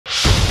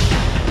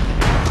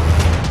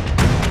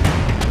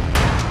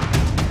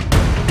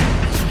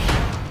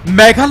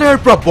মেঘালয়ৰ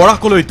পৰা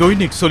বৰাকলৈ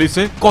দৈনিক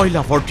চলিছে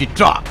কয়লা ভৰ্তি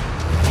ট্ৰাক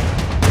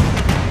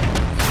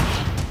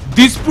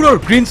দিছপুৰৰ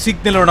গ্ৰীণ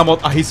সিগনেলৰ নামত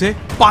আহিছে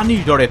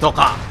পানীৰ দৰে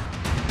টকা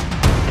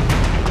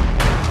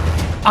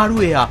আৰু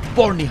এয়া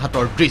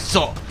পৰ্ণিহাটৰ দৃশ্য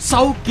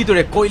চাওক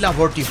কিদৰে কয়লা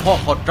ভৰ্তি শ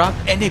ট্ৰাক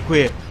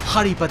এনেকৈ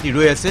শাৰী পাতি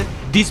ৰৈ আছে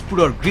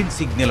দিছপুৰৰ গ্ৰীণ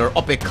সিগনেলৰ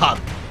অপেক্ষাত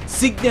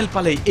সিগনেল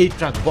পালে এই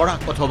ট্ৰাক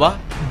বৰাক অথবা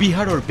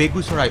বিহাৰৰ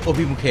বেগুচৰাই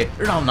অভিমুখে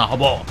ৰাওনা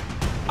হ'ব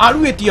আৰু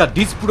এতিয়া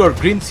দিছপুৰৰ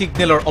গ্ৰীণ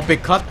সিগনেলৰ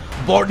অপেক্ষাত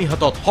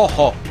বৰ্ণিহাটত শ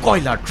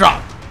কয়লাৰ ট্ৰাক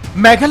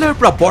মেঘালয়ৰ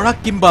পৰা বৰাক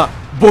কিংবা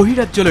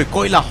বহিৰাজ্যলৈ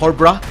কয়লা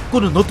সৰবৰাহ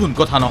কোনো নতুন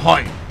কথা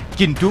নহয়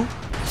কিন্তু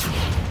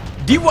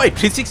DY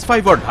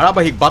 365ৰ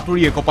ধাৰাবাহিক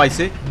বাতৰিয়ে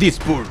কপাইছে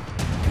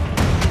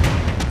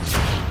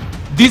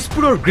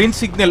দিছপুৰৰ গ্ৰীণ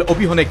সিগনেল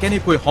অবিহনে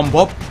কেনেকৈ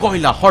সম্ভৱ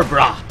কয়লা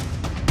সৰবৰাহ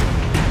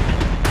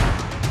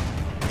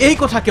এই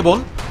কথা কেৱল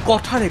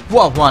কথাৰে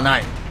কোৱা হোৱা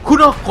নাই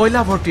খুনক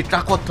কয়লা ভৰ্তি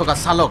ট্ৰাকত থকা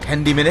চালক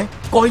হেণ্ডিমেনে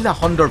কয়লা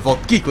সন্দৰ্ভত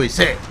কি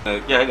কৈছে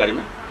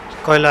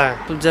कोयला है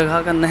तो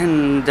जगह का नहीं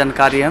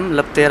जानकारी हम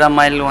 13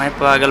 माइल वहीं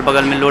पर अगल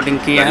बगल में लोडिंग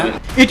किए हैं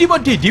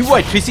ইতিমধ্যে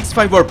DY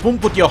 365ৰ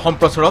পোনপটীয়া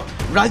সম্প্ৰচাৰত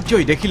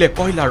ৰাজ্যই দেখিলে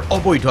কয়লাৰ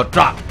অবৈধ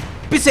ট্ৰাক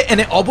পিছে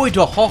এনে অবৈধ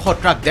শ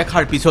ট্ৰাক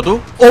দেখাৰ পিছতো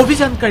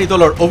অভিযানকাৰী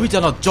দলৰ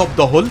অভিযানত জব্দ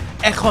হল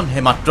এখনহে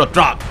মাত্ৰ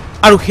ট্ৰাক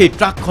আৰু সেই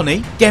ট্ৰাকখনেই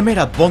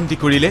কেমেৰাত বন্দী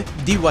কৰিলে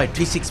DY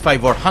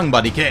 365ৰ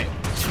সাংবাদিকে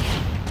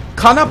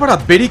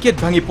খানাপাৰাত বেৰিকেড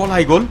ভাঙি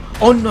পলাই গল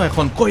অন্য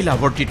এখন কয়লা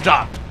ভৰ্তি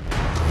ট্ৰাক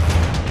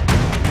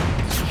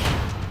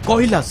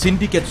কয়লা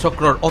সিন্ডিকেট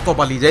চক্ৰৰ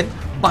অতবালি যেন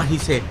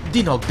বাঢ়িছে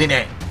দিনক দিনে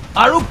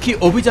আৰক্ষী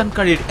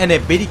অভিযানকাৰীৰ এনে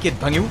বেৰিকেড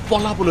ভাঙিও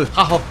পলাবলৈ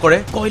সাহস কৰে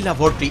কয়লা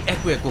ভৰ্তি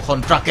একোখন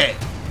ট্ৰাকে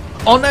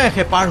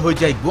অনায়াসে পাৰ হৈ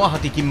যায়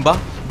গুৱাহাটী কিংবা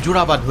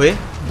জোৰাবাদ হৈ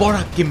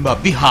বৰাক কিংবা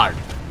বিহাৰ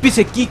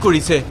পিছে কি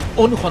কৰিছে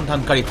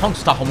অনুসন্ধানকাৰী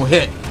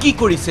সংস্থাসমূহে কি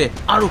কৰিছে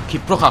আৰক্ষী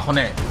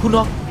প্ৰশাসনে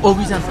শুনক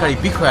অভিযানকাৰী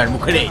বিষয়াৰ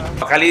মুখেৰে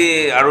কালি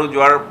আৰু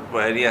যোৱাৰ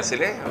হেৰি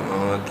আছিলে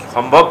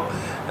সম্ভৱ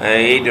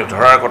এই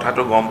ধৰাৰ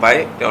কথাটো গম পাই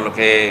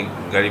তেওঁলোকে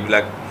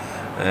গাড়ীবিলাক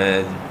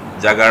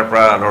জাগাৰ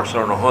পৰা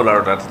লৰচৰ নহল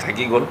আৰু তাত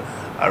থাকি গল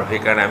আৰু সেই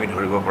কাৰণে আমি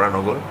ধৰিব পৰা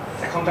নগল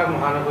এখন ট্ৰাক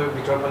মহানগৰীৰ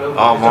ভিতৰ ফালে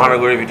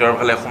মহানগৰীৰ ভিতৰ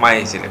ফালে সোমাই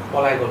আহিছিলে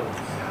পলাই গল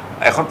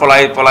এখন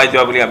পলাই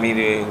যোৱা বুলি আমি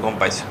গম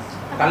পাইছো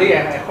কালি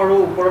 100ৰ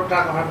ওপৰত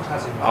ট্ৰাক অহাৰ কথা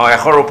আছিল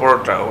 100ৰ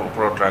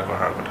ওপৰত ট্ৰাক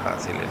অহাৰ কথা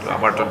আছিল এটো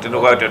আমাৰ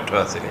তেনেকুৱা তথ্য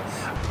আছিল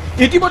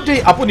ইতিমধ্যে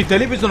আপুনি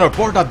টেলিভিছনৰ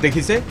পৰ্দাত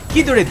দেখিছে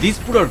কিদৰে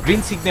দিছপুৰৰ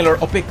গ্ৰীণ সিগনেলৰ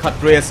অপেক্ষাত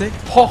ৰৈ আছে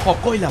শ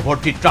কয়লা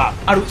ভৰ্তি ট্ৰাক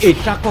আৰু এই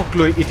ট্ৰাকক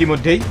লৈ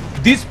ইতিমধ্যে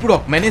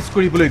দিছপুৰক মেনেজ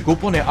কৰিবলৈ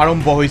গোপনে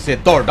আৰম্ভ হৈছে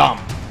দৰদাম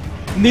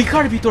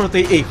নিখাৰ ভিতৰতে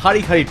এই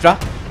শাৰী ট্ৰাক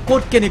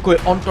ক'ত কেনেকৈ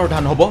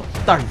অন্তৰ্ধান হ'ব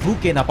তাৰ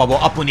ভুকে নাপাব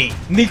আপুনি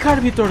নিখাৰ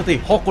ভিতৰতে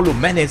সকলো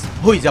মেনেজ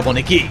হৈ যাব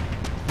নেকি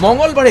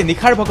মঙ্গলবাৰে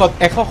নিখাৰ ভাগত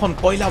 100খন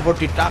কয়লা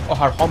ভৰ্তি ট্ৰাক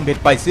অহাৰ সম্ভেদ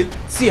পাইছিল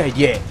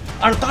CIDয়ে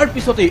আৰু তাৰ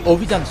পিছতে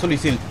অভিযান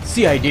চলিছিল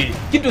CIDৰ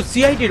কিন্তু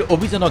CIDৰ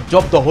অভিযানত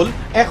জব্দ হল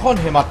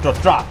এখনহে মাত্ৰ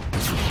ট্ৰাক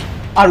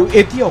আৰু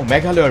এতিয়াও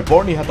মেঘালয়ৰ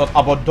বৰ্ণিহাটত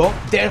আবদ্ধ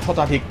 1.5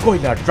 শতাধিক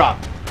কয়লাৰ ট্ৰাক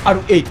আৰু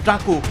এই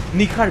ট্ৰাকো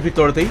নিখাৰ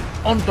ভিতৰতে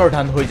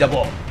অন্তৰ্ধান হৈ যাব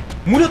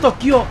মূলত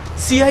কিয়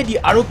CID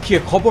আৰক্ষীয়ে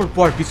খবৰ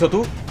পোৱাৰ পিছতো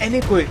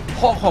এনেকৈ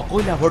শ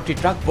কয়লা ভৰ্তি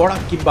ট্ৰাক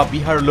বৰাক কিংবা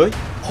বিহাৰলৈ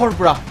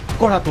সৰবৰাহ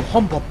কৰাটো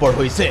সম্ভৱপৰ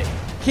হৈছে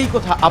সেই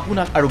কথা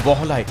আপোনাক আৰু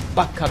বহলাই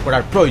ব্যাখ্যা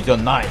কৰাৰ প্ৰয়োজন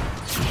নাই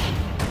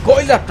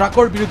কয়লা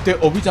ট্ৰাকৰ বিৰুদ্ধে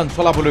অভিযান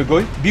চলাবলৈ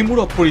গৈ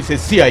বিমূৰত পৰিছে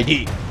CID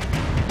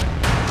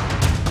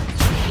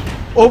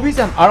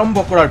অভিযান আৰম্ভ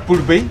কৰাৰ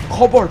পূৰ্বেই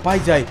খবৰ পাই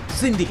যায়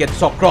সিন্ডিকেট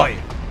চক্ৰই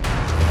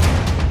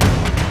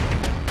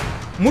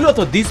মূলত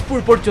দিছপুৰ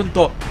পৰ্যন্ত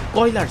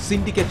কয়লাৰ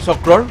সিন্ডিকেট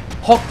চক্ৰৰ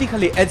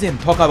শক্তিশালী এজেন্ট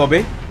থকা বাবে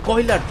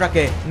কয়লাৰ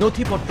ট্ৰাকে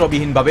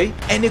নথিপত্ৰবিহীনভাৱে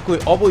এনেকৈ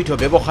অবৈধ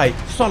ব্যৱসায়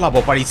চলাব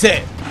পাৰিছে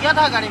क्या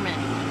था गाड़ी में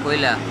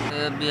कोयला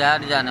बिहार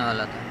जाने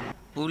वाला था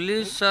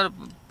पुलिस सर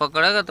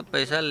पकड़ेगा तो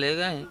पैसा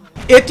लेगा ही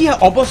এতিয়া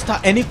অৱস্থা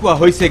এনেকুৱা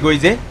হৈছে গৈ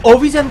যে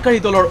অভিযানকাৰী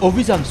দলৰ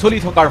অভিযান চলি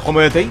থকাৰ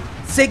সময়তেই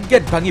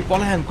চেকগেট ভাঙি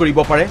পলায়ন কৰিব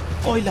পাৰে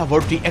কয়লা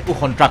ভৰ্তি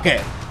একোখন ট্ৰাকে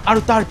আৰু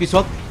তাৰ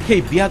পিছত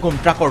সেই বিয়াগম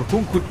ট্ৰাকৰ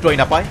সুংসূত্ৰই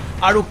নাপায়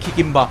আৰক্ষী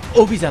কিংবা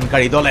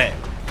অভিযানকাৰী দলে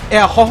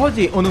এয়া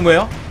সহজেই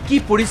অনুমেয় কি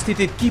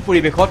পৰিস্থিতিত কি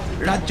পৰিৱেশত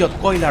ৰাজ্যত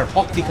কয়লাৰ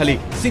শক্তিশালী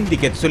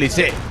সিন্ডিকেট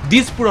চলিছে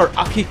দিছপুৰৰ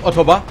আশিক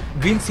অথবা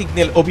গ্ৰীণ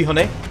সিগনেল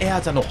অবিহনে এয়া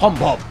জানো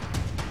সম্ভৱ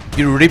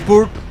ব্যুৰো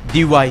ৰিপৰ্ট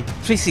DY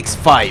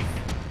 365